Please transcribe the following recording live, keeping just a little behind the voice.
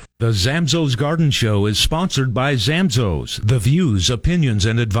The Zamzows Garden Show is sponsored by Zamzows. The views, opinions,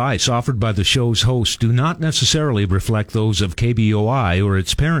 and advice offered by the show's hosts do not necessarily reflect those of KBOI or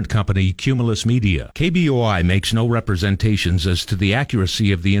its parent company, Cumulus Media. KBOI makes no representations as to the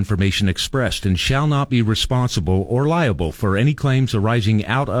accuracy of the information expressed and shall not be responsible or liable for any claims arising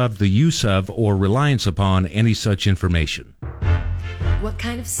out of the use of or reliance upon any such information. What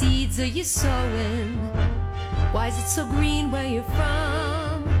kind of seeds are you sowing? Why is it so green where you're from?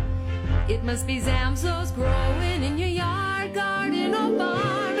 It must be Zamzows growing in your yard, garden, or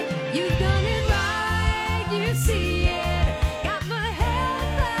barn. You've done it right, you see it. Got the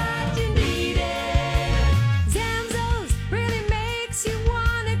help that you needed. Zamzows really makes you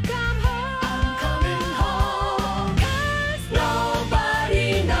wanna come home. I'm coming home, 'cause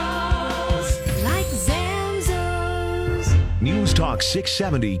nobody knows like Zamzows. News Talk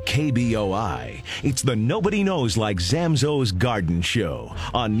 670 KBOI. It's the Nobody Knows Like Zamzows Garden Show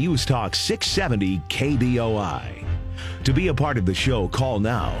on News Talk 670 KBOI. To be a part of the show, call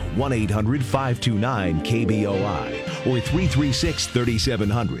now 1-800-529-KBOI or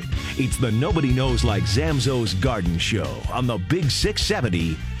 336-3700. It's the Nobody Knows Like Zamzows Garden Show on the Big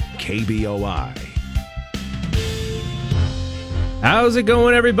 670 KBOI. How's it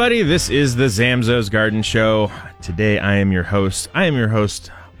going, everybody? This is the Zamzows Garden Show. Today, I am your host. I am your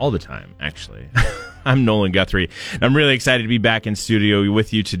host all the time, actually. I'm Nolan Guthrie. I'm really excited to be back in studio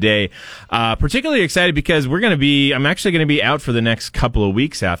with you today. Particularly excited because I'm actually going to be out for the next couple of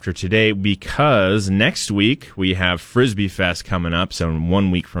weeks after today, because next week we have Frisbee Fest coming up. So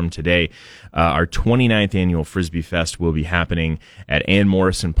 1 week from today, our 29th annual Frisbee Fest will be happening at Ann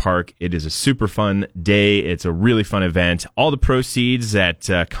Morrison Park. It is a super fun day. It's a really fun event. All the proceeds that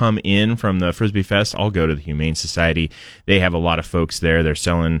come in from the Frisbee Fest all go to the Humane Society. They have a lot of folks there. They're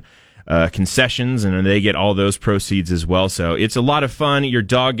selling concessions, and they get all those proceeds as well. So it's a lot of fun. Your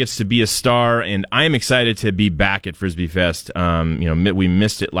dog gets to be a star, and I'm excited to be back at Frisbee Fest. We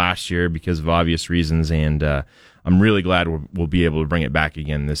missed it last year because of obvious reasons, and I'm really glad we'll be able to bring it back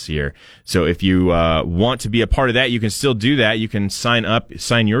again this year. So if you want to be a part of that, you can still do that. You can sign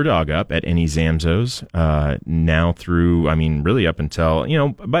your dog up at any Zamzows now through, really up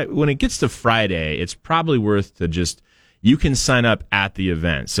until, but when it gets to Friday, it's probably worth to just, you can sign up at the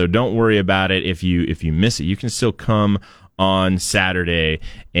event. So don't worry about it if you miss it. You can still come on Saturday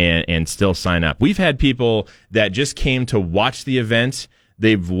and still sign up. We've had people that just came to watch the event.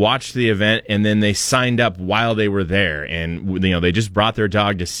 They've watched the event, and then they signed up while they were there, and they just brought their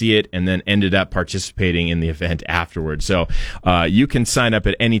dog to see it, and then ended up participating in the event afterwards. So you can sign up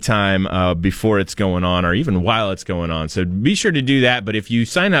at any time before it's going on, or even while it's going on. So be sure to do that. But if you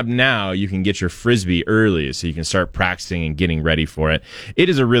sign up now, you can get your Frisbee early, so you can start practicing and getting ready for it. It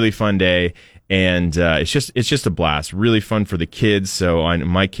is a really fun day. And it's just a blast. Really fun for the kids. So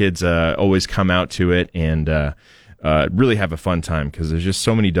my kids always come out to it and really have a fun time, because there's just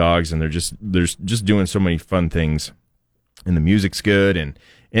so many dogs, and they're just doing so many fun things, and the music's good, and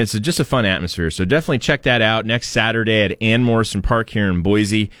it's just a fun atmosphere. So definitely check that out next Saturday at Ann Morrison Park here in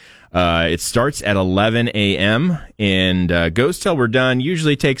Boise. It starts at 11 a.m. and goes till we're done.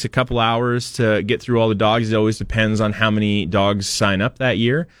 Usually takes a couple hours to get through all the dogs. It always depends on how many dogs sign up that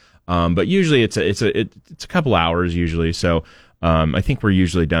year, but usually it's a couple hours usually. So. I think we're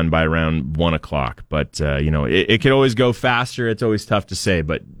usually done by around 1 o'clock, but, it could always go faster. It's always tough to say,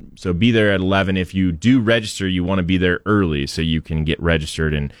 but so be there at 11. If you do register, you want to be there early so you can get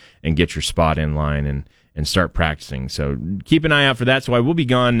registered and get your spot in line and start practicing. So keep an eye out for that. So I will be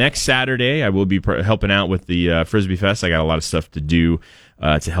gone next Saturday. I will be helping out with the Frisbee Fest. I got a lot of stuff to do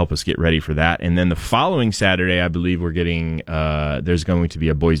to help us get ready for that. And then the following Saturday, I believe we're getting, there's going to be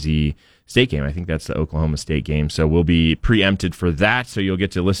a Boise State game. I think that's the Oklahoma State game. So we'll be preempted for that. So you'll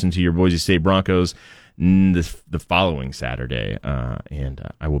get to listen to your Boise State Broncos the following Saturday, and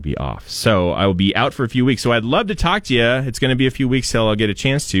I will be off. So I will be out for a few weeks. So I'd love to talk to you. It's going to be a few weeks till I'll get a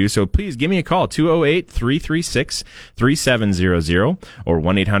chance to. So please give me a call, 208-336-3700 or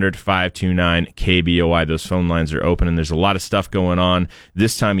 1-800-529-KBOI. Those phone lines are open, and there's a lot of stuff going on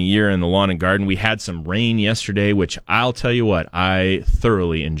this time of year in the lawn and garden. We had some rain yesterday, which I'll tell you what, I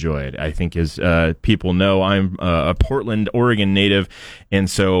thoroughly enjoyed. I think, as people know, I'm a Portland, Oregon native, and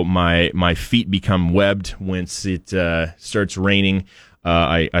so my feet become webbed once it starts raining.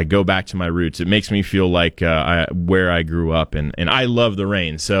 I go back to my roots. It makes me feel like where I grew up, and I love the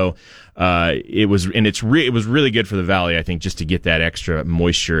rain. So it was really good for the valley, I think, just to get that extra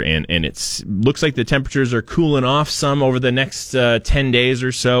moisture, and it looks like the temperatures are cooling off some over the next 10 days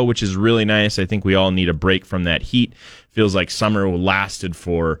or so, which is really nice. I think we all need a break from that heat. Feels like summer lasted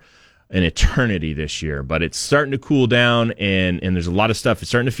for an eternity this year, but it's starting to cool down, and there's a lot of stuff. It's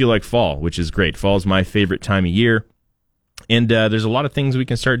starting to feel like fall, which is great. Fall is my favorite time of year, and there's a lot of things we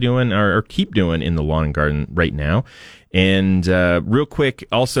can start doing or keep doing in the lawn and garden right now. And real quick,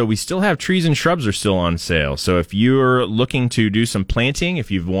 also, we still have trees and shrubs are still on sale. So if you're looking to do some planting,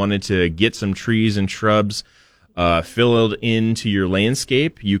 if you've wanted to get some trees and shrubs filled into your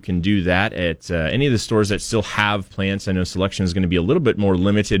landscape, you can do that at any of the stores that still have plants. I know selection is going to be a little bit more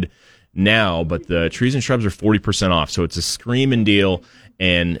limited now, but the trees and shrubs are 40% off. So it's a screaming deal,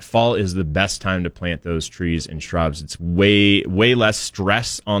 and fall is the best time to plant those trees and shrubs. It's way less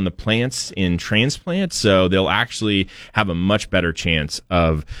stress on the plants in transplants, so they'll actually have a much better chance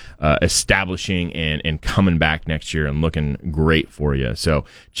of establishing and coming back next year and looking great for you. So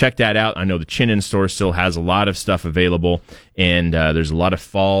check that out. I know the Chinnan store still has a lot of stuff available, and there's a lot of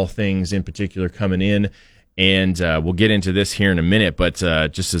fall things in particular coming in. And we'll get into this here in a minute, but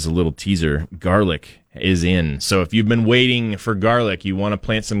just as a little teaser, garlic is in. So if you've been waiting for garlic, you want to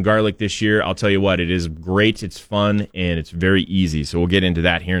plant some garlic this year, I'll tell you what, it is great, it's fun, and it's very easy. So we'll get into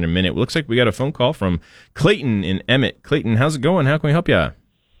that here in a minute. It looks like we got a phone call from Clayton in Emmett. Clayton, how's it going? How can we help you?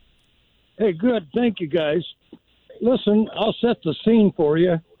 Hey, good. Thank you, guys. Listen, I'll set the scene for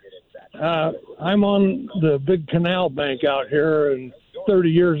you. I'm on the big canal bank out here, and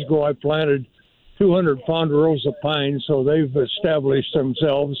 30 years ago I planted 200 ponderosa pines, so they've established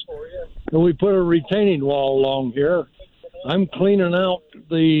themselves. And we put a retaining wall along here. I'm cleaning out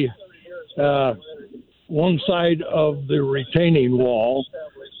the one side of the retaining wall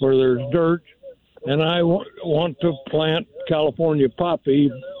where there's dirt, and I want to plant California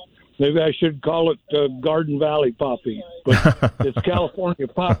poppy. Maybe I should call it Garden Valley poppy, but it's California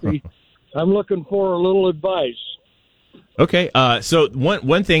poppy. I'm looking for a little advice. Okay, so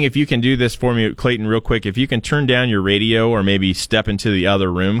one thing, if you can do this for me, Clayton, real quick, if you can turn down your radio or maybe step into the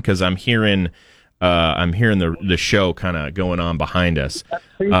other room, because I'm hearing the show kind of going on behind us,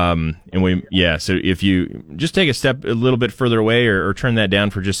 so if you just take a step a little bit further away or turn that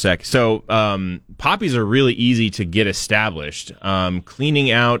down for just a sec. So poppies are really easy to get established.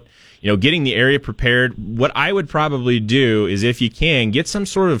 Cleaning out, getting the area prepared. What I would probably do is, if you can, get some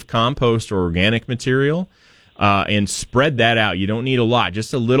sort of compost or organic material. And spread that out. You don't need a lot,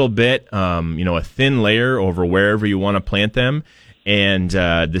 just a little bit, a thin layer over wherever you want to plant them. And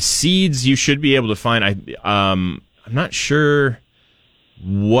the seeds you should be able to find. I'm not sure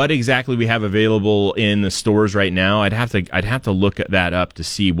what exactly we have available in the stores right now. I'd have to look at that up to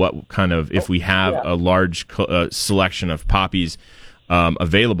see what kind of, if we have a large selection of poppies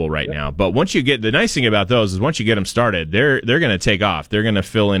available right now. But once you get, the nice thing about those is once you get them started, they're going to take off. They're going to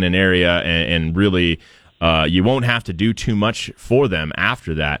fill in an area and really. You won't have to do too much for them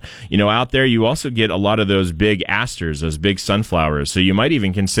after that. Out there, you also get a lot of those big asters, those big sunflowers. So you might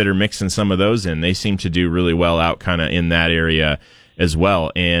even consider mixing some of those in. They seem to do really well out kind of in that area as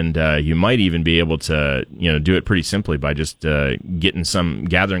well. And you might even be able to, do it pretty simply by just gathering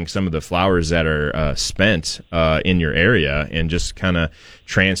some of the flowers that are spent in your area and just kind of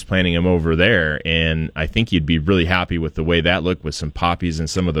transplanting them over there. And I think you'd be really happy with the way that looked with some poppies and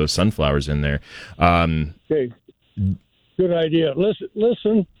some of those sunflowers in there. Okay, good idea.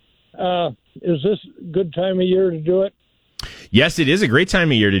 Listen, is this a good time of year to do it? Yes, it is a great time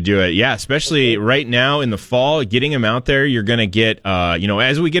of year to do it. Yeah, especially right now in the fall, getting them out there, you're going to get,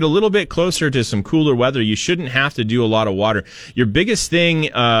 as we get a little bit closer to some cooler weather, you shouldn't have to do a lot of water. Your biggest thing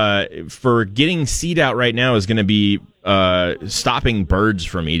for getting seed out right now is going to be stopping birds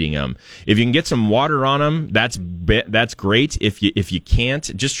from eating them. If you can get some water on them, that's great. If you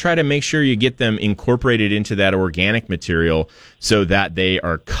can't, just try to make sure you get them incorporated into that organic material so that they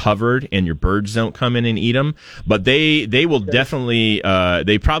are covered and your birds don't come in and eat them. But they will definitely,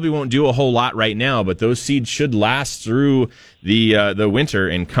 they probably won't do a whole lot right now, but those seeds should last through the winter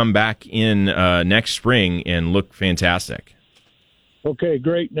and come back in next spring and look fantastic. Okay,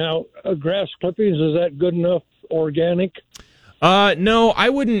 great. Now, grass clippings, is that good enough? Organic? No, I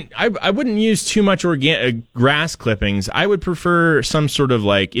wouldn't. I wouldn't use too much grass clippings. I would prefer some sort of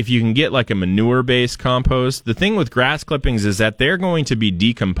if you can get a manure-based compost. The thing with grass clippings is that they're going to be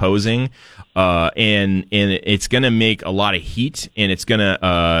decomposing, and it's going to make a lot of heat, and it's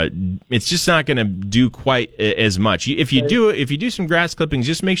just not going to do quite as much. If you do some grass clippings,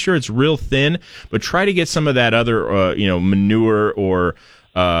 just make sure it's real thin, but try to get some of that other manure or.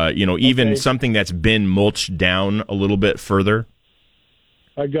 Even something that's been mulched down a little bit further.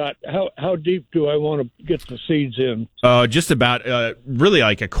 How deep do I want to get the seeds in? Just about really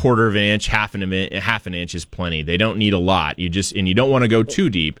a quarter of an inch, half an inch is plenty. They don't need a lot. You don't want to go too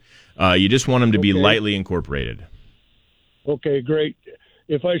deep. You just want them to be lightly incorporated. Okay, great.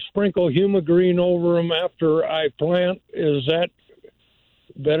 if I sprinkle Humigreen over them after I plant, is that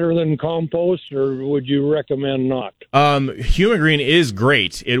better than compost, or would you recommend not? Humigreen is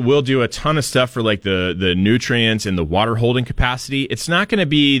great. It will do a ton of stuff for like the nutrients and the water holding capacity. It's not going to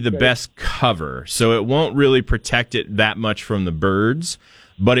be the best cover, so it won't really protect it that much from the birds,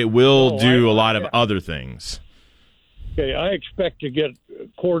 but it will do a lot of other things. Okay, I expect to get a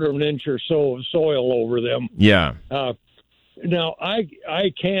quarter of an inch or so of soil over them. Yeah. Now, I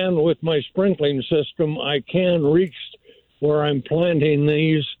can, with my sprinkling system, I can reach where I'm planting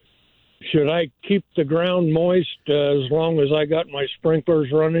these. Should I keep the ground moist as long as I got my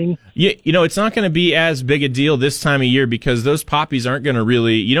sprinklers running? Yeah, it's not going to be as big a deal this time of year because those poppies aren't going to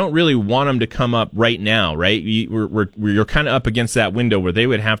you don't really want them to come up right now, right? You're kind of up against that window where they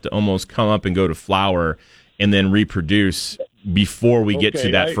would have to almost come up and go to flower and then reproduce before we get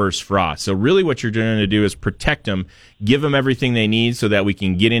to that first frost. So really what you're going to do is protect them, give them everything they need so that we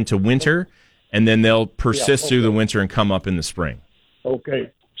can get into winter, and then they'll persist through the winter and come up in the spring.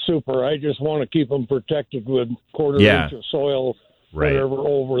 Okay, super. I just want to keep them protected with quarter inch of soil, whatever,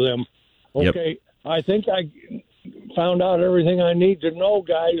 over them. Okay, I think I found out everything I need to know,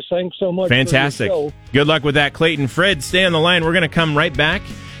 guys. Thanks so much. Fantastic. For the show. Good luck with that, Clayton. Fred, stay on the line. We're going to come right back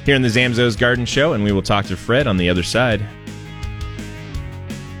here in the Zamzows Garden Show, and we will talk to Fred on the other side.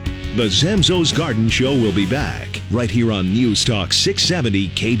 The Zamzows Garden Show will be back right here on News Talk 670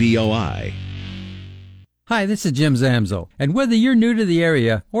 KBOI. Hi, this is Jim Zamzo, and whether you're new to the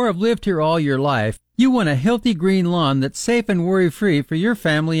area or have lived here all your life, you want a healthy green lawn that's safe and worry-free for your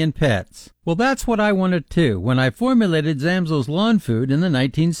family and pets. Well, that's what I wanted too when I formulated Zamzows Lawn Food in the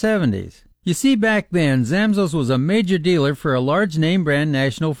 1970s. You see, back then, Zamzows was a major dealer for a large name brand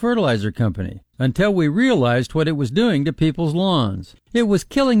national fertilizer company, until we realized what it was doing to people's lawns. It was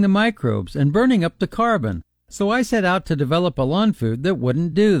killing the microbes and burning up the carbon. So I set out to develop a lawn food that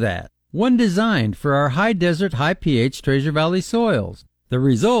wouldn't do that. One designed for our high desert, high pH Treasure Valley soils. The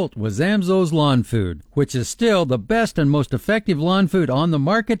result was Zamzows Lawn Food, which is still the best and most effective lawn food on the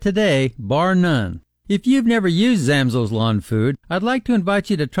market today, bar none. If you've never used Zamzows Lawn Food, I'd like to invite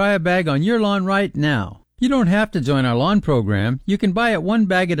you to try a bag on your lawn right now. You don't have to join our lawn program. You can buy it one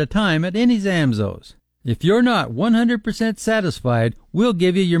bag at a time at any Zamzows. If you're not 100% satisfied, we'll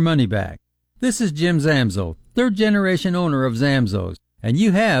give you your money back. This is Jim Zamzo, third-generation owner of Zamzows, and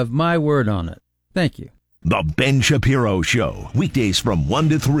you have my word on it. Thank you. The Ben Shapiro Show, weekdays from 1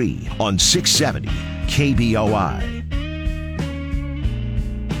 to 3 on 670 KBOI.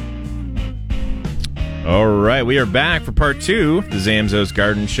 All right, we are back for part 2 of the Zamzows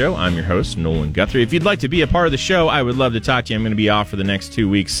Garden Show. I'm your host, Nolan Guthrie. If you'd like to be a part of the show, I would love to talk to you. I'm going to be off for the next 2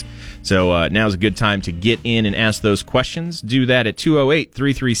 weeks, so now's a good time to get in and ask those questions. Do that at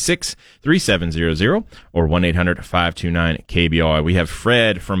 208-336-3700 or 1-800-529-KBOI. We have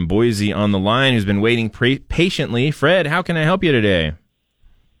Fred from Boise on the line who's been waiting patiently. Fred, how can I help you today?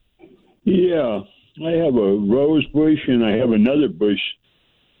 Yeah, I have a rose bush and I have another bush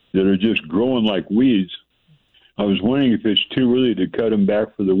that are just growing like weeds. I was wondering if it's too early to cut them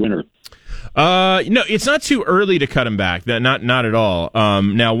back for the winter. No, it's not too early to cut them back. Not at all.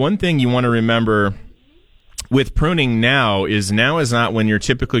 Now, one thing you want to remember with pruning now is not when you're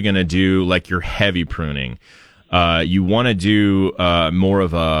typically going to do like your heavy pruning. You want to do more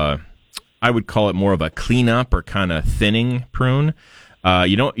of a, I would call it more of a cleanup or kind of thinning prune.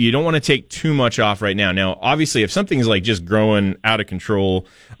 You don't want to take too much off right now. Now, obviously, if something's like just growing out of control,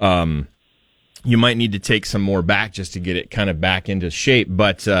 you might need to take some more back just to get it kind of back into shape.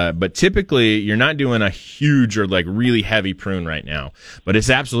 But typically, you're not doing a huge or like really heavy prune right now. But it's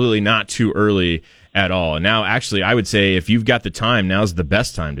absolutely not too early at all. And now, actually, I would say if you've got the time, now's the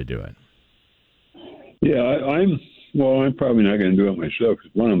best time to do it. Yeah, I'm probably not going to do it myself because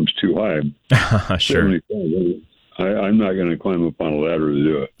one of them's too high. Sure. I'm not going to climb up on a ladder to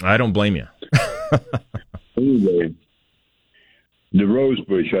do it. I don't blame you. Anyway, the rose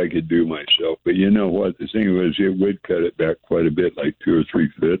bush I could do myself, but you know what? The thing was, it would cut it back quite a bit, like 2 or 3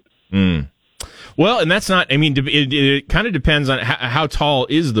 feet. Well, and that's not, I mean, it kind of depends on how tall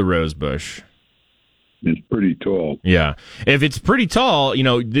is the rose bush. It's pretty tall. Yeah. If it's pretty tall,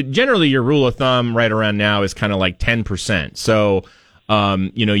 generally your rule of thumb right around now is kind of like 10%. So,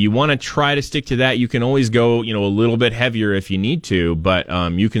 you want to try to stick to that. You can always go, a little bit heavier if you need to, but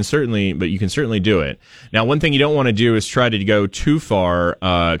you can certainly do it. Now, one thing you don't want to do is try to go too far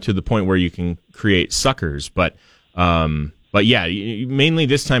to the point where you can create suckers. But yeah, mainly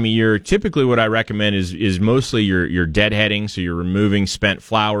this time of year, typically what I recommend is mostly your deadheading. So you're removing spent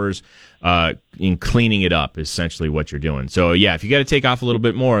flowers, and cleaning it up is essentially what you're doing. So yeah, if you got to take off a little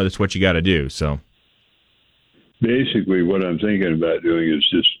bit more, that's what you got to do. So. basically what I'm thinking about doing is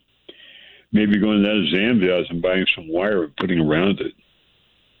just maybe going to that Zam's house and buying some wire and putting around it,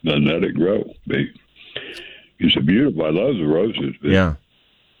 then let it grow. It's beautiful. I love the roses. Yeah.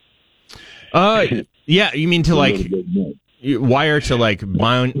 Yeah. You mean to like wire to like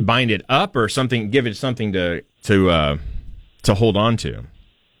bind it up or something? Give it something to hold on to.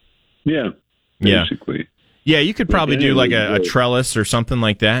 Yeah. Basically. Yeah. You could probably do like a trellis or something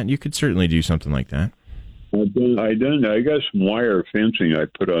like that. You could certainly do something like that. I got some wire fencing I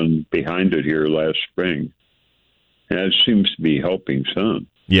put on behind it here last spring. And it seems to be helping some.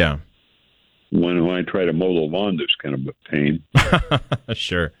 Yeah. When I try to mow the lawn, there's kind of a pain.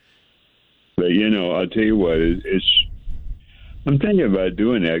 Sure. But, I'll tell you what, I'm thinking about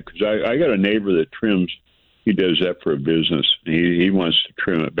doing that because I got a neighbor that trims. He does that for a business. He wants to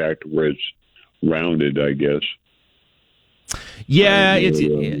trim it back to where it's rounded, I guess. Yeah,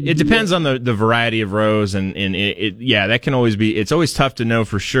 it depends on the variety of rose, and that can always be. It's always tough to know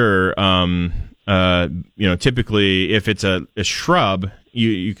for sure. Typically if it's a shrub,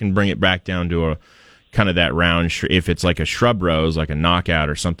 you can bring it back down to a kind of that round. If it's like a shrub rose, like a knockout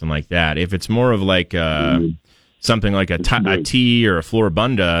or something like that. If it's more of like something like a tea or a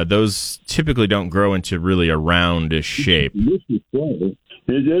floribunda, those typically don't grow into really a roundish shape. It's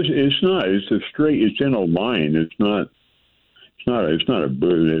not. It's a straight. It's in a line. It's not a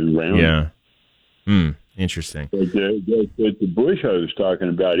round. Yeah. Interesting. But the bush I was talking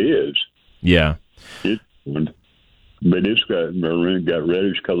about is. Yeah. But it's got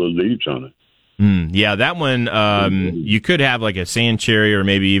reddish colored leaves on it. Yeah, that one, you could have like a sand cherry or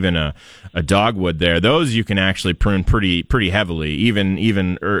maybe even a dogwood there. Those you can actually prune pretty heavily,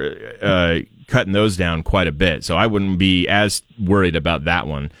 even cutting those down quite a bit. So I wouldn't be as worried about that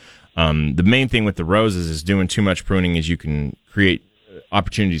one. The main thing with the roses is doing too much pruning is you can create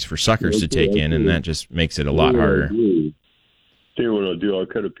opportunities for suckers to take in, and that just makes it a lot harder. See what I'll do? I'll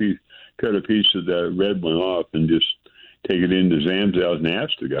cut a piece of that red one off and just take it into Zam's house and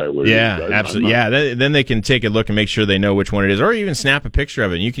ask the guy what it is. Yeah, absolutely. Yeah, then they can take a look and make sure they know which one it is, or even snap a picture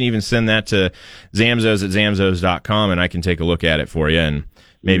of it. You can even send that to Zamzos at zamzos.com, and I can take a look at it for you, and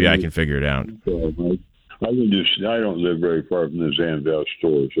maybe I can figure it out. I don't live very far from the Zam's house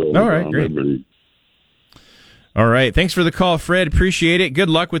store, so all right, great. All right. Thanks for the call, Fred. Appreciate it. Good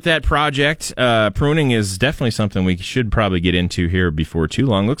luck with that project. Pruning is definitely something we should probably get into here before too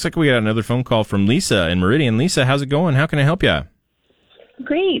long. Looks like we got another phone call from Lisa in Meridian. Lisa, how's it going? How can I help you?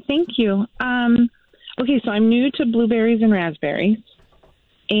 Great. Thank you. Okay, so I'm new to blueberries and raspberries,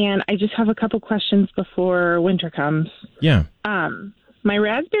 and I just have a couple questions before winter comes. Yeah. My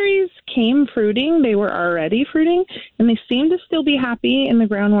raspberries came fruiting. They were already fruiting, and they seem to still be happy in the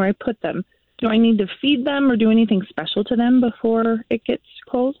ground where I put them. Do I need to feed them or do anything special to them before it gets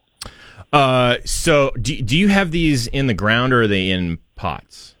cold? So do you have these in the ground or are they in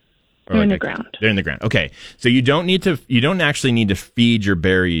pots? They're in the ground. They're in the ground. Okay. So you don't actually need to feed your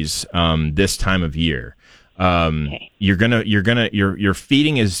berries this time of year. Okay. Your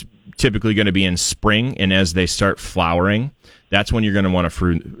feeding is typically going to be in spring, and as they start flowering, that's when you're going to want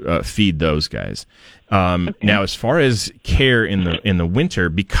to feed those guys. Okay. Now, as far as care in the winter,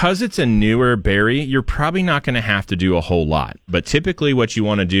 because it's a newer berry, you're probably not going to have to do a whole lot. But typically what you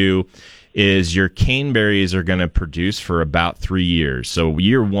want to do is your cane berries are going to produce for about 3 years. So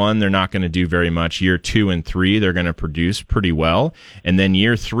year 1, they're not going to do very much. Year 2 and 3, they're going to produce pretty well. And then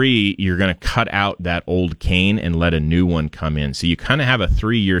year 3, you're going to cut out that old cane and let a new one come in. So you kind of have a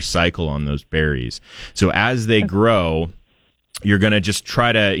 3-year cycle on those berries. So as they grow, you're going to just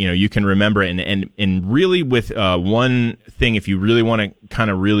try to, you can remember it. And really with one thing, if you really want to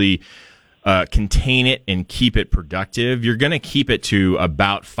kind of really contain it and keep it productive, you're going to keep it to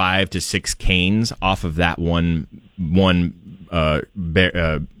about 5 to 6 canes off of that one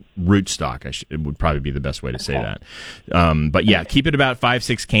rootstock. It would probably be the best way to say that. But yeah, keep it about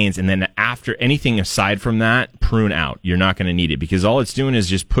 5-6 canes, and then after anything aside from that, prune out. You're not going to need it because all it's doing is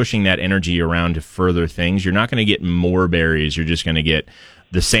just pushing that energy around to further things. You're not going to get more berries. You're just going to get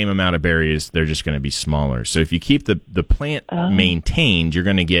the same amount of berries. They're just going to be smaller. So if you keep the plant maintained, you're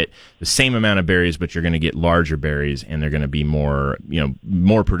going to get the same amount of berries, but you're going to get larger berries, and they're going to be more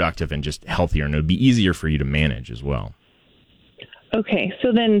productive and just healthier, and it'll be easier for you to manage as well. Okay,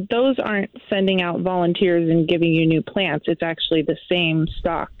 so then those aren't sending out volunteers and giving you new plants. It's actually the same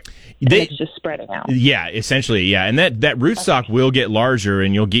stock. It's just spreading out. Yeah, essentially, yeah. And that rootstock will get larger,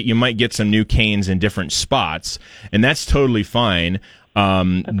 and you might get some new canes in different spots, and that's totally fine.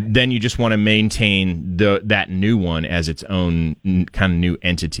 Then you just want to maintain that new one as its own kind of new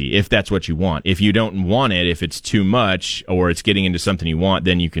entity, if that's what you want. If you don't want it, if it's too much or it's getting into something you want,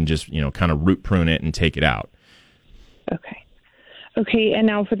 then you can just kind of root prune it and take it out. Okay, and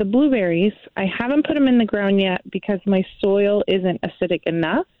now for the blueberries, I haven't put them in the ground yet because my soil isn't acidic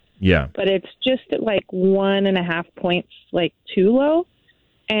enough. Yeah. But it's just at like 1.5 points, like too low.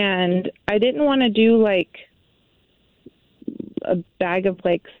 And I didn't want to do like a bag of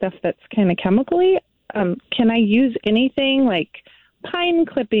like stuff that's kind of chemically. Can I use anything like pine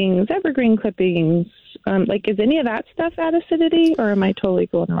clippings, evergreen clippings? Like, is any of that stuff at acidity, or am I totally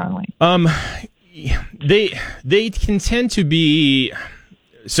going the wrong way? They can tend to be,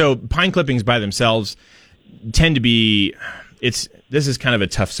 so pine clippings by themselves tend to be, this is kind of a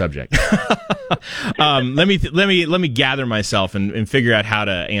tough subject. Let me gather myself and figure out how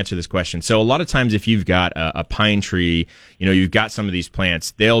to answer this question. So a lot of times if you've got a pine tree, you've got some of these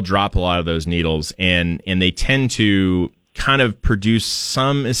plants, they'll drop a lot of those needles and they tend to kind of produce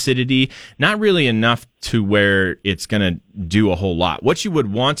some acidity, not really enough to where it's going to do a whole lot. What you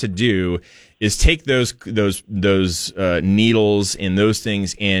would want to do is take those needles and those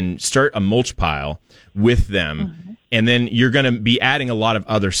things and start a mulch pile with them. Mm-hmm. And then you're going to be adding a lot of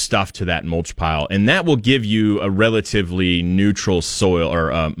other stuff to that mulch pile. And that will give you a relatively neutral soil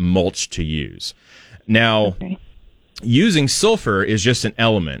or mulch to use. Now, using sulfur is just an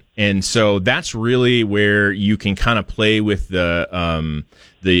element. And so that's really where you can kind of play with the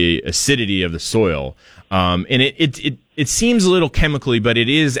acidity of the soil. And it seems a little chemically, but it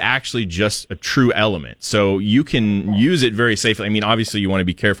is actually just a true element. So you can use it very safely. I mean, obviously you want to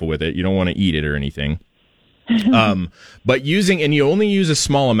be careful with it. You don't want to eat it or anything. But and you only use a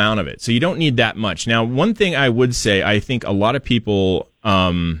small amount of it. So you don't need that much. Now, one thing I would say, I think a lot of people,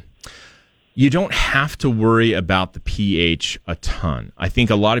 you don't have to worry about the pH a ton. I think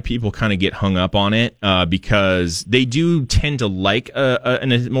a lot of people kind of get hung up on it because they do tend to like a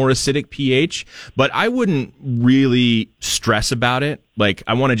more acidic pH, but I wouldn't really stress about it. Like,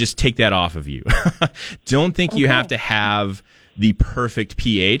 I want to just take that off of you. Don't think you have to have the perfect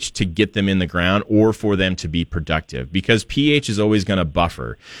pH to get them in the ground or for them to be productive, because pH is always going to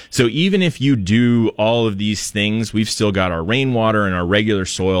buffer. So even if you do all of these things, we've still got our rainwater and our regular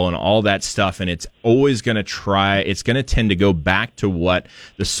soil and all that stuff, and it's always going to tend to go back to what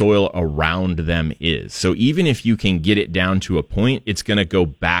the soil around them is. So even if you can get it down to a point, it's going to go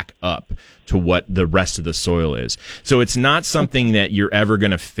back up to what the rest of the soil is. So it's not something that you're ever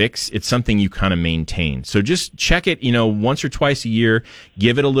going to fix. It's something you kind of maintain. So just check it, once or twice a year,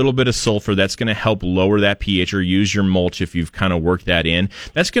 give it a little bit of sulfur. That's going to help lower that pH, or use your mulch if you've kind of worked that in.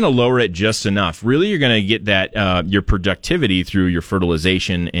 That's going to lower it just enough. Really, you're going to get that, your productivity through your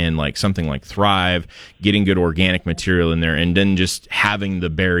fertilization and like something like Thrive, getting good organic material in there, and then just having the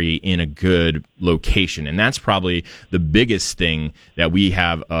berry in a good location. And that's probably the biggest thing that we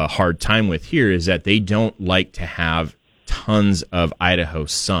have a hard time with here, is that they don't like to have tons of Idaho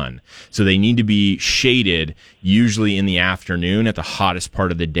sun. So they need to be shaded, usually in the afternoon at the hottest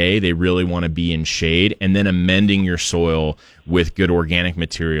part of the day. They really want to be in shade, and then amending your soil with good organic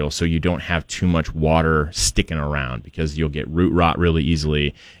material so you don't have too much water sticking around, because you'll get root rot really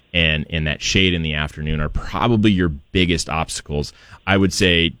easily. And that shade in the afternoon are probably your biggest obstacles. I would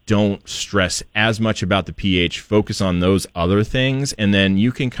say don't stress as much about the pH. Focus on those other things, and then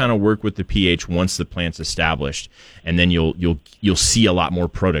you can kind of work with the pH once the plant's established, and then you'll see a lot more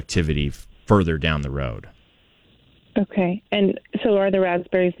productivity further down the road. Okay. And so are the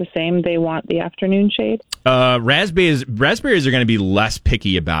raspberries the same? They want the afternoon shade? Raspberries are going to be less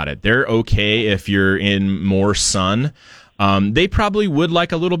picky about it. They're okay if you're in more sun. They probably would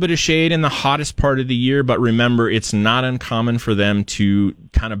like a little bit of shade in the hottest part of the year, but remember, it's not uncommon for them to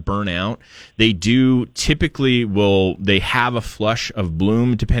kind of burn out. They do typically they have a flush of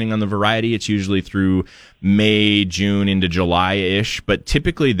bloom depending on the variety. It's usually through May, June into July-ish, but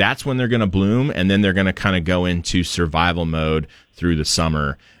typically that's when they're going to bloom, and then they're going to kind of go into survival mode through the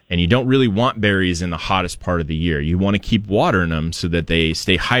summer. And you don't really want berries in the hottest part of the year. You want to keep watering them so that they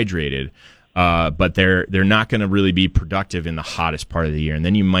stay hydrated. But they're not going to really be productive in the hottest part of the year. And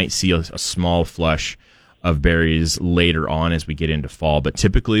then you might see a small flush of berries later on as we get into fall. But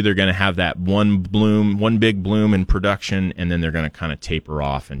typically they're going to have that one big bloom in production, and then they're going to kind of taper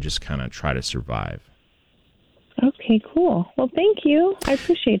off and just kind of try to survive. Okay, cool. Well, thank you. I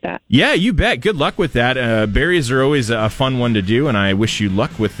appreciate that. Yeah, you bet. Good luck with that. Berries are always a fun one to do, and I wish you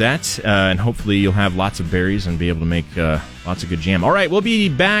luck with that. And hopefully you'll have lots of berries and be able to make lots of good jam. All right, we'll be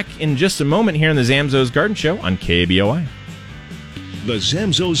back in just a moment here in the Zamzows Garden Show on KBOI. The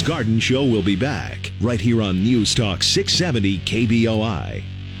Zamzows Garden Show will be back right here on News Talk 670 KBOI.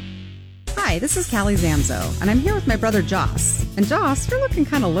 Hi, this is Callie Zamzo, and I'm here with my brother Joss. And Joss, you're looking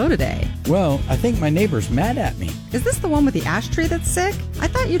kind of low today. Well, I think my neighbor's mad at me. Is this the one with the ash tree that's sick? I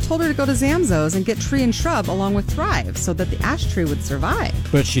thought you told her to go to Zamzo's and get tree and shrub along with Thrive so that the ash tree would survive.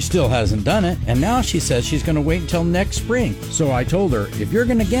 But she still hasn't done it, and now she says she's going to wait until next spring. So I told her, if you're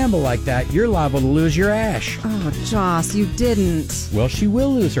going to gamble like that, you're liable to lose your ash. Oh, Joss, you didn't. Well, she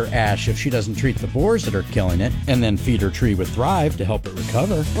will lose her ash if she doesn't treat the boars that are killing it, and then feed her tree with Thrive to help it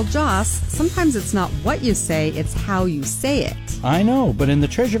recover. Well, Joss, sometimes it's not what you say, it's how you say it. I know, but in the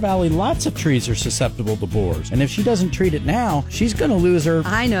Treasure Valley, lots of trees are susceptible to boars. And if she doesn't treat it now, she's going to lose her...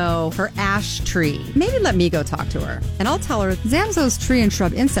 I know, her ash tree. Maybe let me go talk to her. And I'll tell her Zamzo's tree and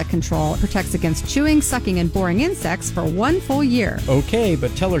shrub insect control protects against chewing, sucking, and boring insects for 1 full year. Okay,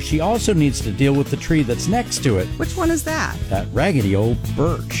 but tell her she also needs to deal with the tree that's next to it. Which one is that? That raggedy old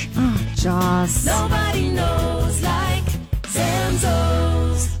birch. Oh, Joss. Nobody knows like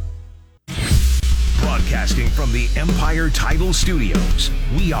Zamzows. Broadcasting from the Empire Title Studios,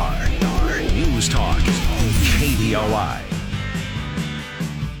 we are News Talk KBOI.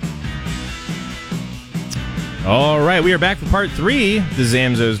 All right, we are back for part 3, the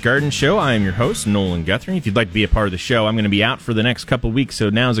Zamzows Garden Show. I am your host, Nolan Guthrie. If you'd like to be a part of the show, I'm going to be out for the next couple of weeks, so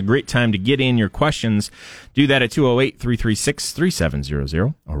now is a great time to get in your questions. Do that at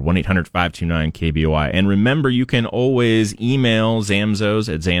 208-336-3700 or 1-800-529-KBOI. And remember, you can always email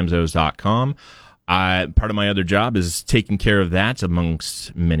Zamzows at zamzows.com. Part of my other job is taking care of that,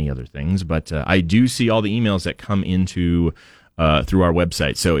 amongst many other things, but I do see all the emails that come into through our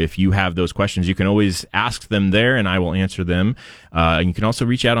website. So if you have those questions, you can always ask them there, and I will answer them. And you can also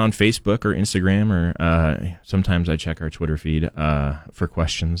reach out on Facebook or Instagram, or sometimes I check our Twitter feed for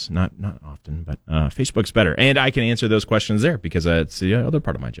questions. Not often, but Facebook's better. And I can answer those questions there because it's the other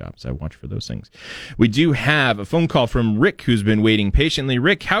part of my job, so I watch for those things. We do have a phone call from Rick, who's been waiting patiently.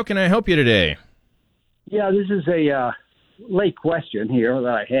 Rick, how can I help you today? Yeah, this is a late question here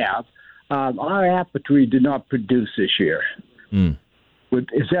that I have. Our apple tree did not produce this year. Mm. Would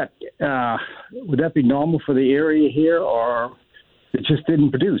that be normal for the area here, or it just didn't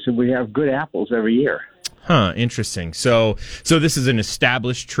produce, and we have good apples every year? Huh, interesting. So this is an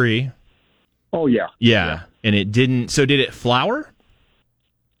established tree? Oh, yeah. Yeah. And it didn't, so did it flower?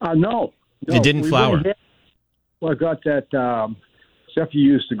 No. It didn't flower? Well, I got that stuff you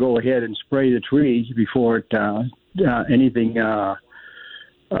used to go ahead and spray the tree before it, anything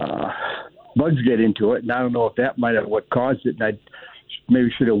bugs get into it, and I don't know if that might have what caused it. And I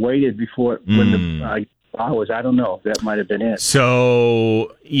maybe should have waited before when the flowers. I don't know if that might have been it.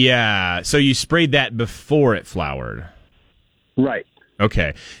 So yeah, so you sprayed that before it flowered, right?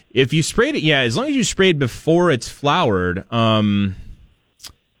 Okay, if you sprayed it, yeah, as long as you sprayed before it's flowered, did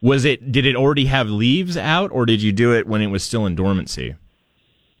it already have leaves out, or did you do it when it was still in dormancy?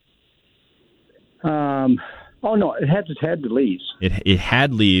 Oh, no, it had the leaves. It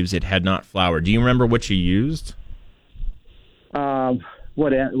had leaves. It had not flowered. Do you remember what you used? I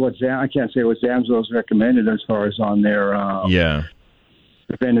can't say what Zamzows recommended as far as on their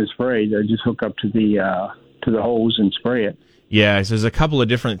preventive spray. They just hook up to the hose and spray it. Yeah, so there's a couple of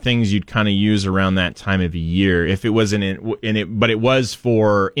different things you'd kind of use around that time of the year. If it wasn't in it, but it was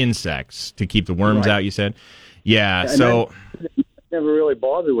for insects to keep the worms out. You said, yeah. So. Never really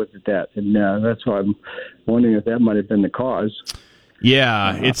bothered with it, and that's why I'm wondering if that might have been the cause.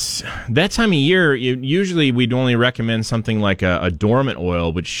 Yeah, it's that time of year. Usually, we'd only recommend something like a dormant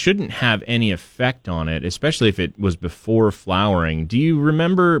oil, which shouldn't have any effect on it, especially if it was before flowering. Do you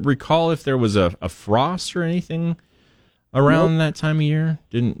recall if there was a frost or anything around that time of year?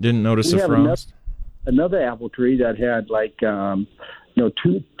 Didn't notice a frost. Another apple tree that had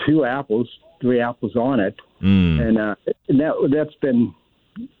three apples on it. And that's been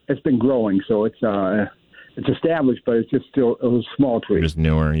growing, so it's established, but it's just still a small tree. It's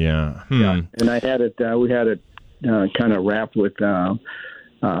newer, yeah. Yeah, and I had it. We had it kind of wrapped with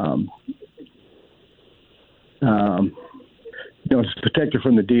it's protected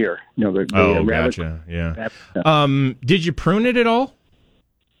from the deer. The rabbit. Gotcha. Yeah. Did you prune it at all?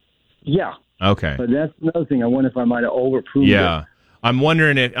 Yeah. Okay. But that's another thing. I wonder if I might have over-pruned it. Yeah. I'm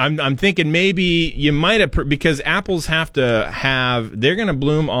wondering if I'm thinking maybe you might have, because apples they're going to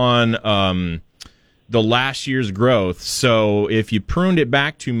bloom on the last year's growth. So if you pruned it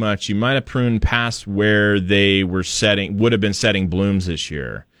back too much, you might have pruned past where they would have been setting blooms this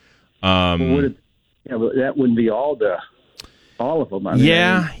year. But that wouldn't be all of them. And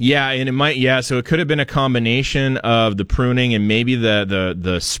it might. So it could have been a combination of the pruning and maybe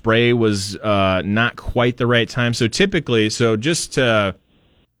the spray was not quite the right time. So typically,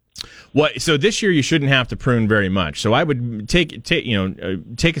 So this year you shouldn't have to prune very much. So I would take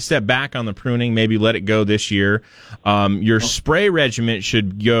a step back on the pruning, maybe let it go this year. Your spray regimen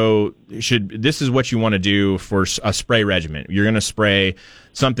this is what you want to do for a spray regimen. You're going to spray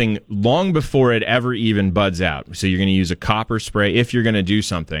something long before it ever even buds out. So you're going to use a copper spray. If you're going to do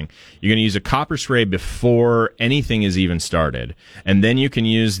something, you're going to use a copper spray before anything is even started. And then you can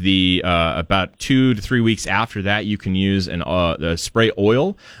use the, about 2 to 3 weeks after that, you can use a spray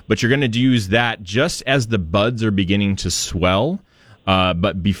oil, but you're going to use that just as the buds are beginning to swell.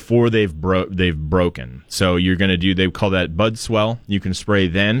 But before they've broken. So you're going to they call that bud swell. You can spray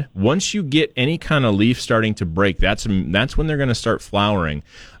then. Once you get any kind of leaf starting to break, that's when they're going to start flowering.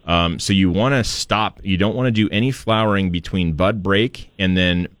 So you want to stop. You don't want to do any flowering between bud break and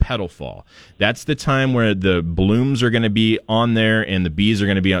then petal fall. That's the time where the blooms are going to be on there and the bees are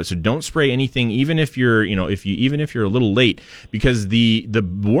going to be out. So don't spray anything, even if you're, even if you're a little late, because the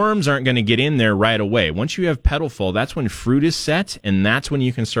worms aren't going to get in there right away. Once you have petal fall, that's when fruit is set, and that's when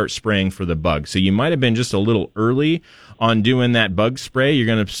you can start spraying for the bug. So you might have been just a little early on doing that bug spray. You're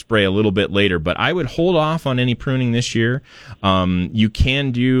going to spray a little bit later, but I would hold off on any pruning this year. You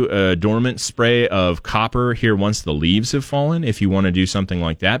can do a dormant spray of copper here once the leaves have fallen if you want to do something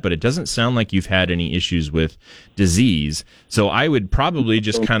like that, but it doesn't sound like you've had any issues with disease. So I would probably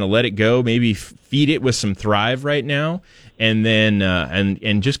just kind of let it go, maybe feed it with some Thrive right now, and then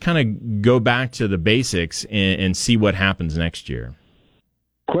and just kind of go back to the basics and see what happens next year.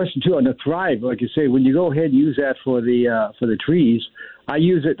 Question 2 on the Thrive, like you say, when you go ahead and use that for the trees, I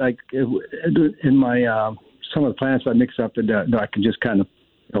use it like in my some of the plants I mix up, and I can just kind of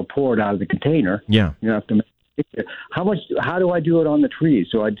pour it out of the container. Yeah, you have to make it. How do I do it on the trees?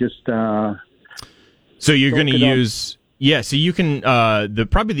 So I just so you're going to use. Yeah, so you can,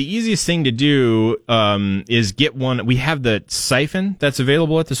 probably the easiest thing to do, is get one. We have the siphon that's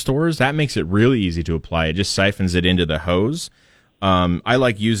available at the stores. That makes it really easy to apply. It just siphons it into the hose. I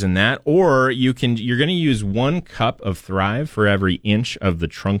like using that. Or you're going to use 1 cup of Thrive for every inch of the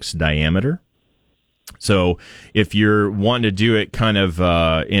trunk's diameter. So if you're wanting to do it kind of,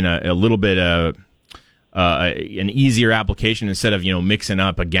 in a little bit of, an easier application instead of, mixing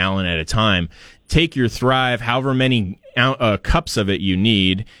up a gallon at a time, take your Thrive, however many cups of it you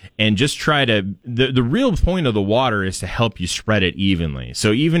need, and just try to, the real point of the water is to help you spread it evenly.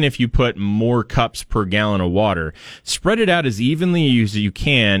 So even if you put more cups per gallon of water, spread it out as evenly as you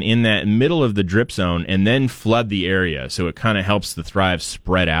can in that middle of the drip zone, and then flood the area. So it kind of helps the Thrive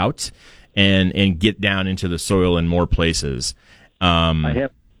spread out and get down into the soil in more places. I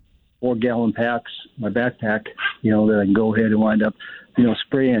have 4-gallon packs, my backpack, that I can go ahead and wind up,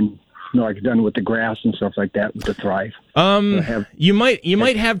 spraying, like I've done with the grass and stuff like that with the Thrive. You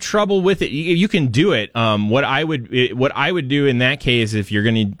might have trouble with it. You can do it. What I would do in that case, if you're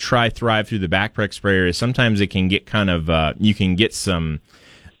going to try Thrive through the backpack sprayer, is sometimes it can get kind of, you can get some,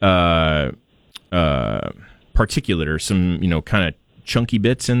 particulate or some, kind of chunky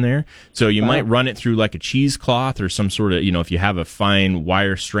bits in there. So you might run it through like a cheesecloth or some sort of, if you have a fine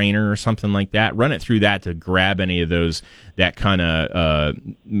wire strainer or something like that, run it through that to grab any of those, that kind of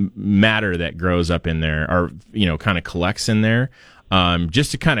matter that grows up in there or, kind of collects in there.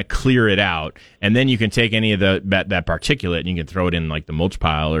 Just to kind of clear it out. And then you can take any of that particulate and you can throw it in like the mulch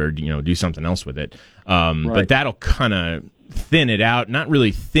pile or, do something else with it. But that'll kind of thin it out, not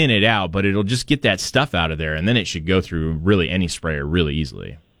really thin it out, but it'll just get that stuff out of there, and then it should go through really any sprayer really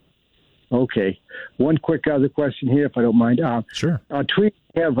easily. Okay. One quick other question here, if I don't mind. Sure. Trees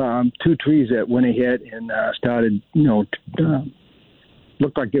have 2 trees that went ahead and started, looked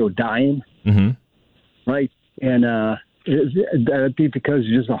like they were dying. Mm-hmm. Right? And that'd be because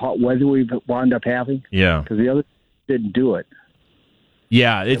of just the hot weather we wound up having? Yeah. Because the other didn't do it.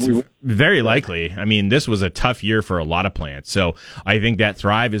 Yeah, it's very likely. I mean, this was a tough year for a lot of plants. So I think that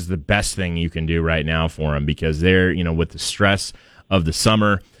Thrive is the best thing you can do right now for them, because they're, with the stress of the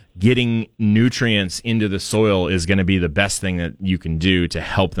summer, getting nutrients into the soil is going to be the best thing that you can do to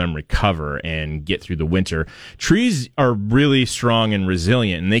help them recover and get through the winter. Trees are really strong and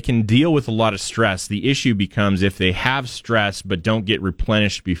resilient, and they can deal with a lot of stress. The issue becomes if they have stress but don't get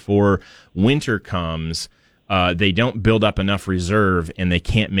replenished before winter comes, they don't build up enough reserve and they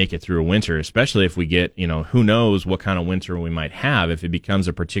can't make it through a winter, especially if we get, who knows what kind of winter we might have. If it becomes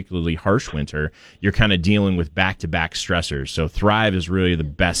a particularly harsh winter, you're kind of dealing with back-to-back stressors. So Thrive is really the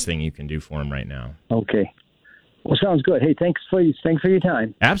best thing you can do for them right now. Okay. Well, sounds good. Hey, thanks for your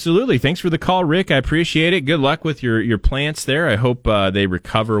time. Absolutely. Thanks for the call, Rick. I appreciate it. Good luck with your plants there. I hope they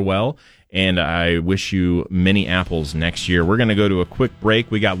recover well. and I wish you many apples next year. We're going to go to a quick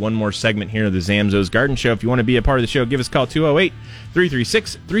break. We got one more segment here of the Zamzows Garden Show. If you want to be a part of the show, give us a call,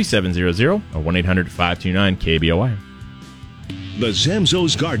 208-336-3700 or 1-800-529-KBOI. The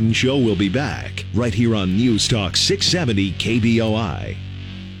Zamzows Garden Show will be back right here on News Talk 670 KBOI.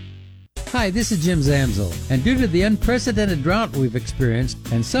 Hi, this is Jim Zamzo, and due to the unprecedented drought we've experienced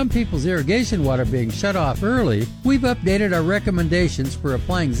and some people's irrigation water being shut off early, we've updated our recommendations for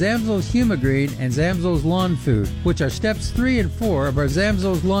applying Zamzows Humigreen and Zamzows Lawn Food, which are steps 3 and 4 of our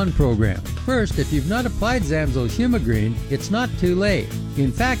Zamzows Lawn program. First, if you've not applied Zamzows Humigreen, it's not too late.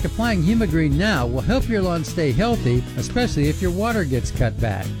 In fact, applying Humigreen now will help your lawn stay healthy, especially if your water gets cut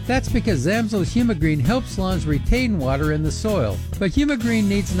back. That's because Zamzows Humigreen helps lawns retain water in the soil, but Humigreen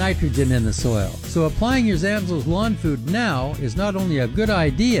needs nitrogen in the soil. So applying your Zamzows Lawn Food now is not only a good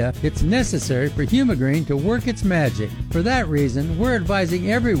idea, it's necessary for Humigreen to work its magic. For that reason, we're advising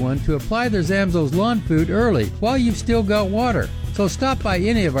everyone to apply their Zamzows Lawn Food early while you've still got water. So stop by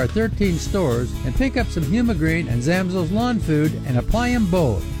any of our 13 stores and pick up some Humigreen and Zamzows Lawn Food and apply them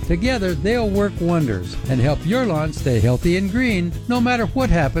both. Together, they'll work wonders and help your lawn stay healthy and green no matter what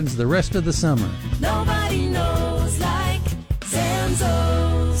happens the rest of the summer. Nobody knows like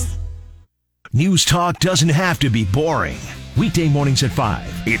Zamzows. News Talk doesn't have to be boring. Weekday mornings at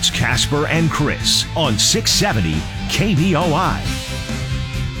 5, it's Casper and Chris on 670 KBOI.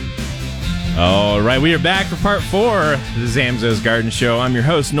 All right, we are back for part 4 of the Zamzows Garden Show. I'm your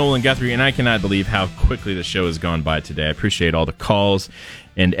host, Nolan Guthrie, and I cannot believe how quickly the show has gone by today. I appreciate all the calls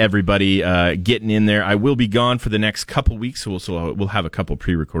and everybody getting in there. I will be gone for the next couple weeks, so we'll have a couple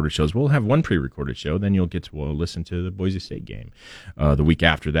pre-recorded shows. We'll have one pre-recorded show, then you'll get to listen to the Boise State game the week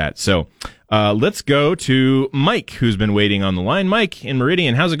after that. So let's go to Mike, who's been waiting on the line. Mike in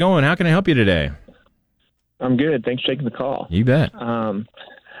Meridian, how's it going? How can I help you today? I'm good. Thanks for taking the call. You bet.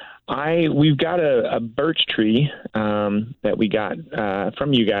 We've got a birch tree that we got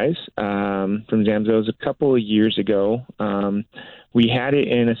from you guys, from Zamzows a couple of years ago. We had it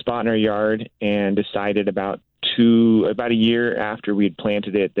in a spot in our yard and decided about a year after we had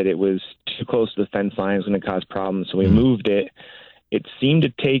planted it that it was too close to the fence line, it was going to cause problems. So we moved it. It seemed to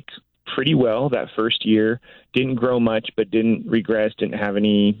take pretty well that first year. Didn't grow much, but didn't regress, didn't have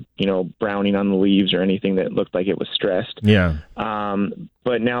any, browning on the leaves or anything that looked like it was stressed. Yeah.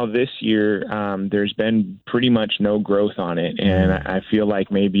 But now this year, there's been pretty much no growth on it, and I feel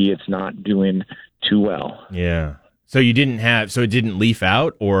like maybe it's not doing too well. Yeah. So it didn't leaf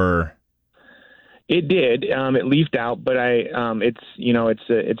out, or? It did. It leafed out, but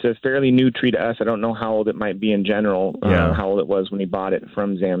it's a fairly new tree to us. I don't know how old it might be in general, how old it was when we bought it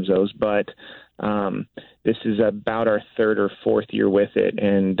from Zamzows, but this is about our third or fourth year with it,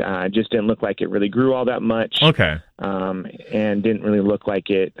 and just didn't look like it really grew all that much. Okay. And didn't really look like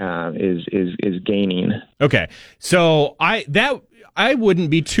it is gaining. Okay. So I wouldn't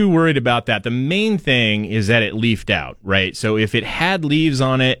be too worried about that. The main thing is that it leafed out, right? So if it had leaves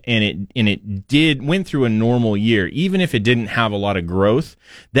on it and it went through a normal year, even if it didn't have a lot of growth,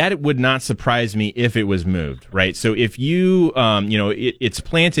 that it would not surprise me if it was moved, right? So if you, it's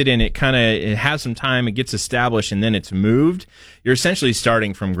planted and it has some time, it gets established and then it's moved, you're essentially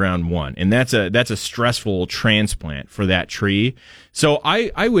starting from ground one. And that's a stressful transplant for that tree. So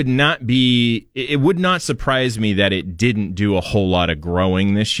I would not be, it would not surprise me that it didn't do a whole lot of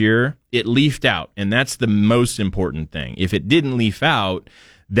growing this year. It leafed out, and that's the most important thing. If it didn't leaf out,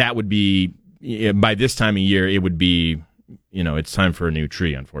 that would be, by this time of year, it would be, it's time for a new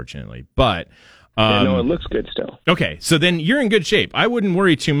tree, unfortunately. But no, it looks good still. Okay, so then you're in good shape. I wouldn't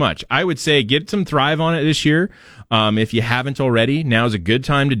worry too much. I would say get some Thrive on it this year. If you haven't already, now's a good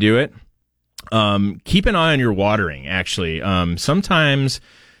time to do it. Keep an eye on your watering, actually. Sometimes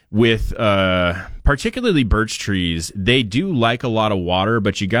with particularly birch trees, they do like a lot of water,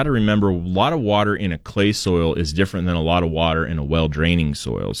 but you got to remember a lot of water in a clay soil is different than a lot of water in a well-draining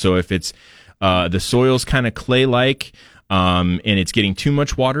soil. So if it's the soil's kind of clay-like, and it's getting too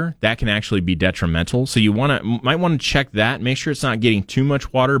much water, that can actually be detrimental. So you might want to check that, make sure it's not getting too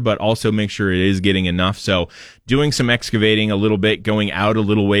much water, but also make sure it is getting enough. So doing some excavating a little bit, going out a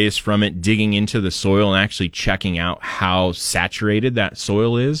little ways from it, digging into the soil and actually checking out how saturated that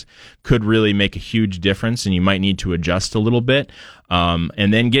soil is could really make a huge difference, and you might need to adjust a little bit.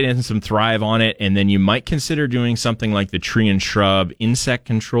 And then get in some Thrive on it, and then you might consider doing something like the tree and shrub insect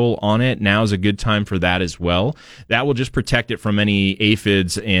control on it. Now is a good time for that as well. That will just protect it from any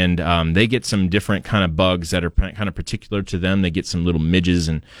aphids, and they get some different kind of bugs that are kind of particular to them. They get some little midges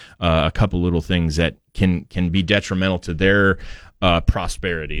and a couple little things that can be detrimental to their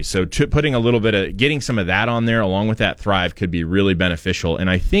prosperity. So putting a little bit of, getting some of that on there along with that Thrive could be really beneficial. And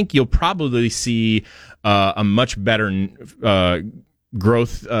I think you'll probably see a much better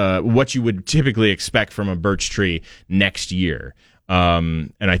growth, what you would typically expect from a birch tree next year.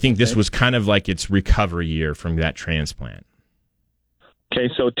 And I think this was kind of like its recovery year from that transplant. Okay,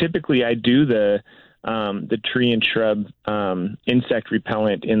 so typically I do the tree and shrub insect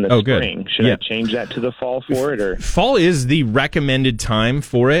repellent in the spring. Should I change that to the fall for it? Or fall is the recommended time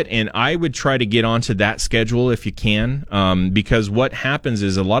for it, and I would try to get onto that schedule if you can, because what happens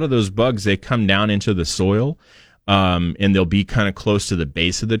is a lot of those bugs, they come down into the soil, and they'll be kind of close to the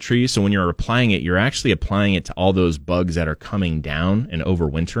base of the tree. So when you're applying it, you're actually applying it to all those bugs that are coming down and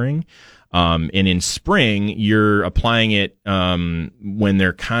overwintering. And in spring, you're applying it when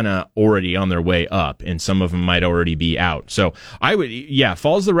they're kind of already on their way up, and some of them might already be out. So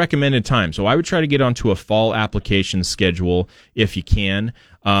fall's the recommended time. So I would try to get onto a fall application schedule if you can.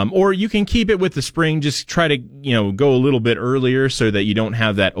 Or you can keep it with the spring, just try to, go a little bit earlier so that you don't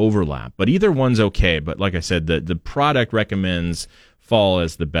have that overlap. But either one's okay. But like I said, the product recommends fall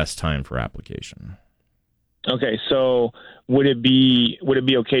as the best time for application. Okay, so would it be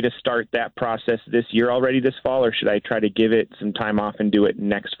okay to start that process this year already, this fall, or should I try to give it some time off and do it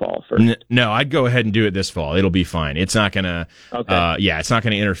next fall first? No, I'd go ahead and do it this fall. It'll be fine. It's not gonna, it's not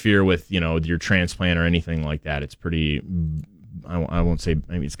gonna interfere with your transplant or anything like that. It's pretty, I won't say,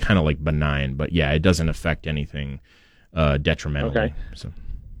 maybe it's kind of like benign, but yeah, it doesn't affect anything detrimentally. Okay. So.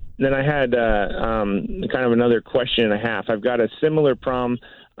 Then I had kind of another question and a half. I've got a similar problem.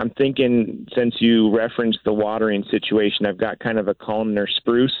 I'm thinking, since you referenced the watering situation, I've got kind of a columnar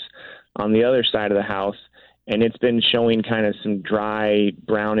spruce on the other side of the house, and it's been showing kind of some dry,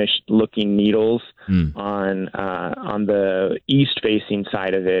 brownish-looking needles on the east-facing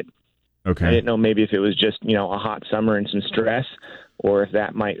side of it. Okay. I didn't know maybe if it was just, a hot summer and some stress, or if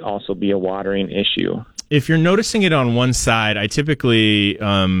that might also be a watering issue. If you're noticing it on one side, I typically,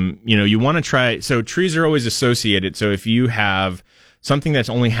 you want to try, so trees are always associated, so if you have something that's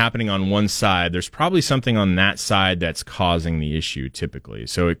only happening on one side, there's probably something on that side that's causing the issue typically.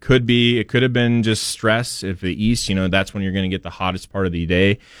 So it could have been just stress. If the east, that's when you're going to get the hottest part of the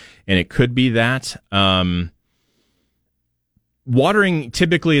day. And it could be that. Watering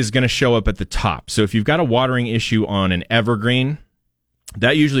typically is going to show up at the top. So if you've got a watering issue on an evergreen,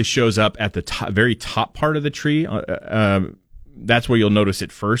 that usually shows up at the very top part of the tree. That's where you'll notice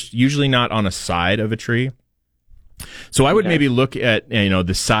it first, usually not on a side of a tree. So I would maybe look at,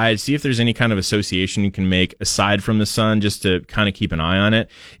 the side, see if there's any kind of association you can make aside from the sun, just to kind of keep an eye on it.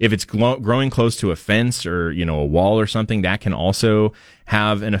 If it's growing close to a fence or, a wall or something, that can also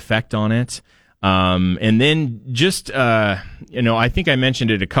have an effect on it. And then just, I think I mentioned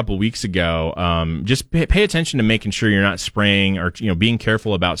it a couple weeks ago. Just pay attention to making sure you're not spraying or, being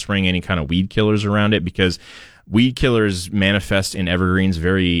careful about spraying any kind of weed killers around it, because weed killers manifest in evergreens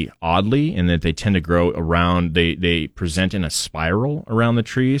very oddly in that they tend to grow around, they present in a spiral around the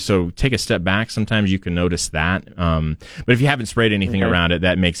tree. So take a step back. Sometimes you can notice that. But if you haven't sprayed anything around it,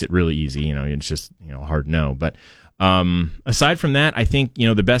 that makes it really easy. It's just, hard no. But aside from that, I think,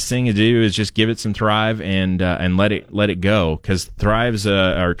 the best thing to do is just give it some Thrive and let it go. Cause Thrives,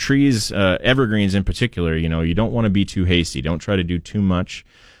 are trees, evergreens in particular, you don't want to be too hasty. Don't try to do too much.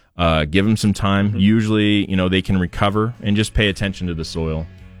 Give them some time. Usually, they can recover, and just pay attention to the soil,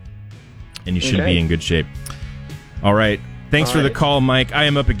 and you should be in good shape. All right. Thanks for the call, Mike. I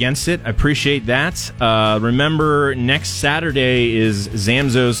am up against it. I appreciate that. Remember, next Saturday is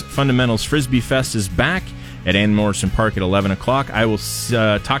Zamzows Fundamentals Frisbee Fest is back at Ann Morrison Park at 11 o'clock. I will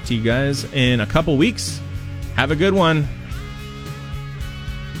talk to you guys in a couple weeks. Have a good one.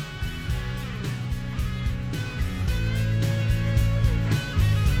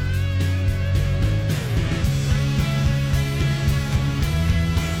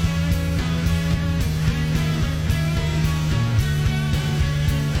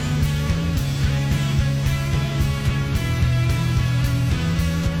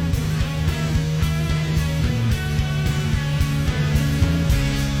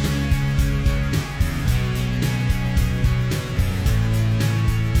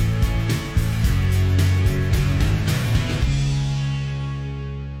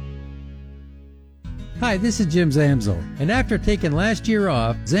 Hi, this is Jim Zamzow, and after taking last year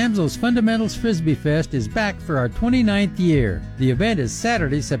off, Zamzow's Fundamentals Frisbee Fest is back for our 29th year. The event is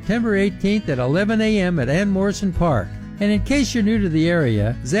Saturday, September 18th at 11 a.m. at Ann Morrison Park. And in case you're new to the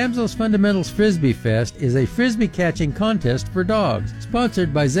area, Zamzow's Fundamentals Frisbee Fest is a frisbee catching contest for dogs,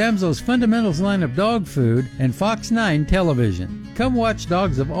 sponsored by Zamzow's Fundamentals line of dog food and Fox 9 Television. come watch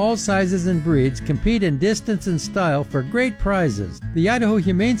dogs of all sizes and breeds compete in distance and style for great prizes. The Idaho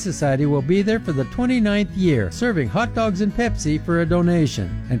Humane Society will be there for the 29th year, serving hot dogs and Pepsi for a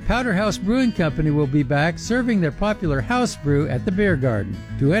donation. And Powder House Brewing Company will be back serving their popular house brew at the beer garden.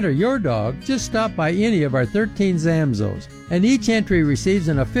 To enter your dog, just stop by any of our 13 Zamzos. And each entry receives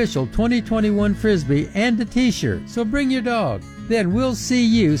an official 2021 Frisbee and a t-shirt, so bring your dog. Then we'll see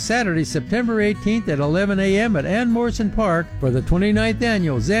you Saturday, September 18th at 11 a.m. at Ann Morrison Park for the 29th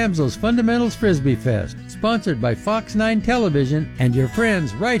Annual Zamzows Fundamentals Frisbee Fest, sponsored by Fox 9 Television and your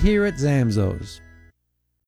friends right here at Zamzows.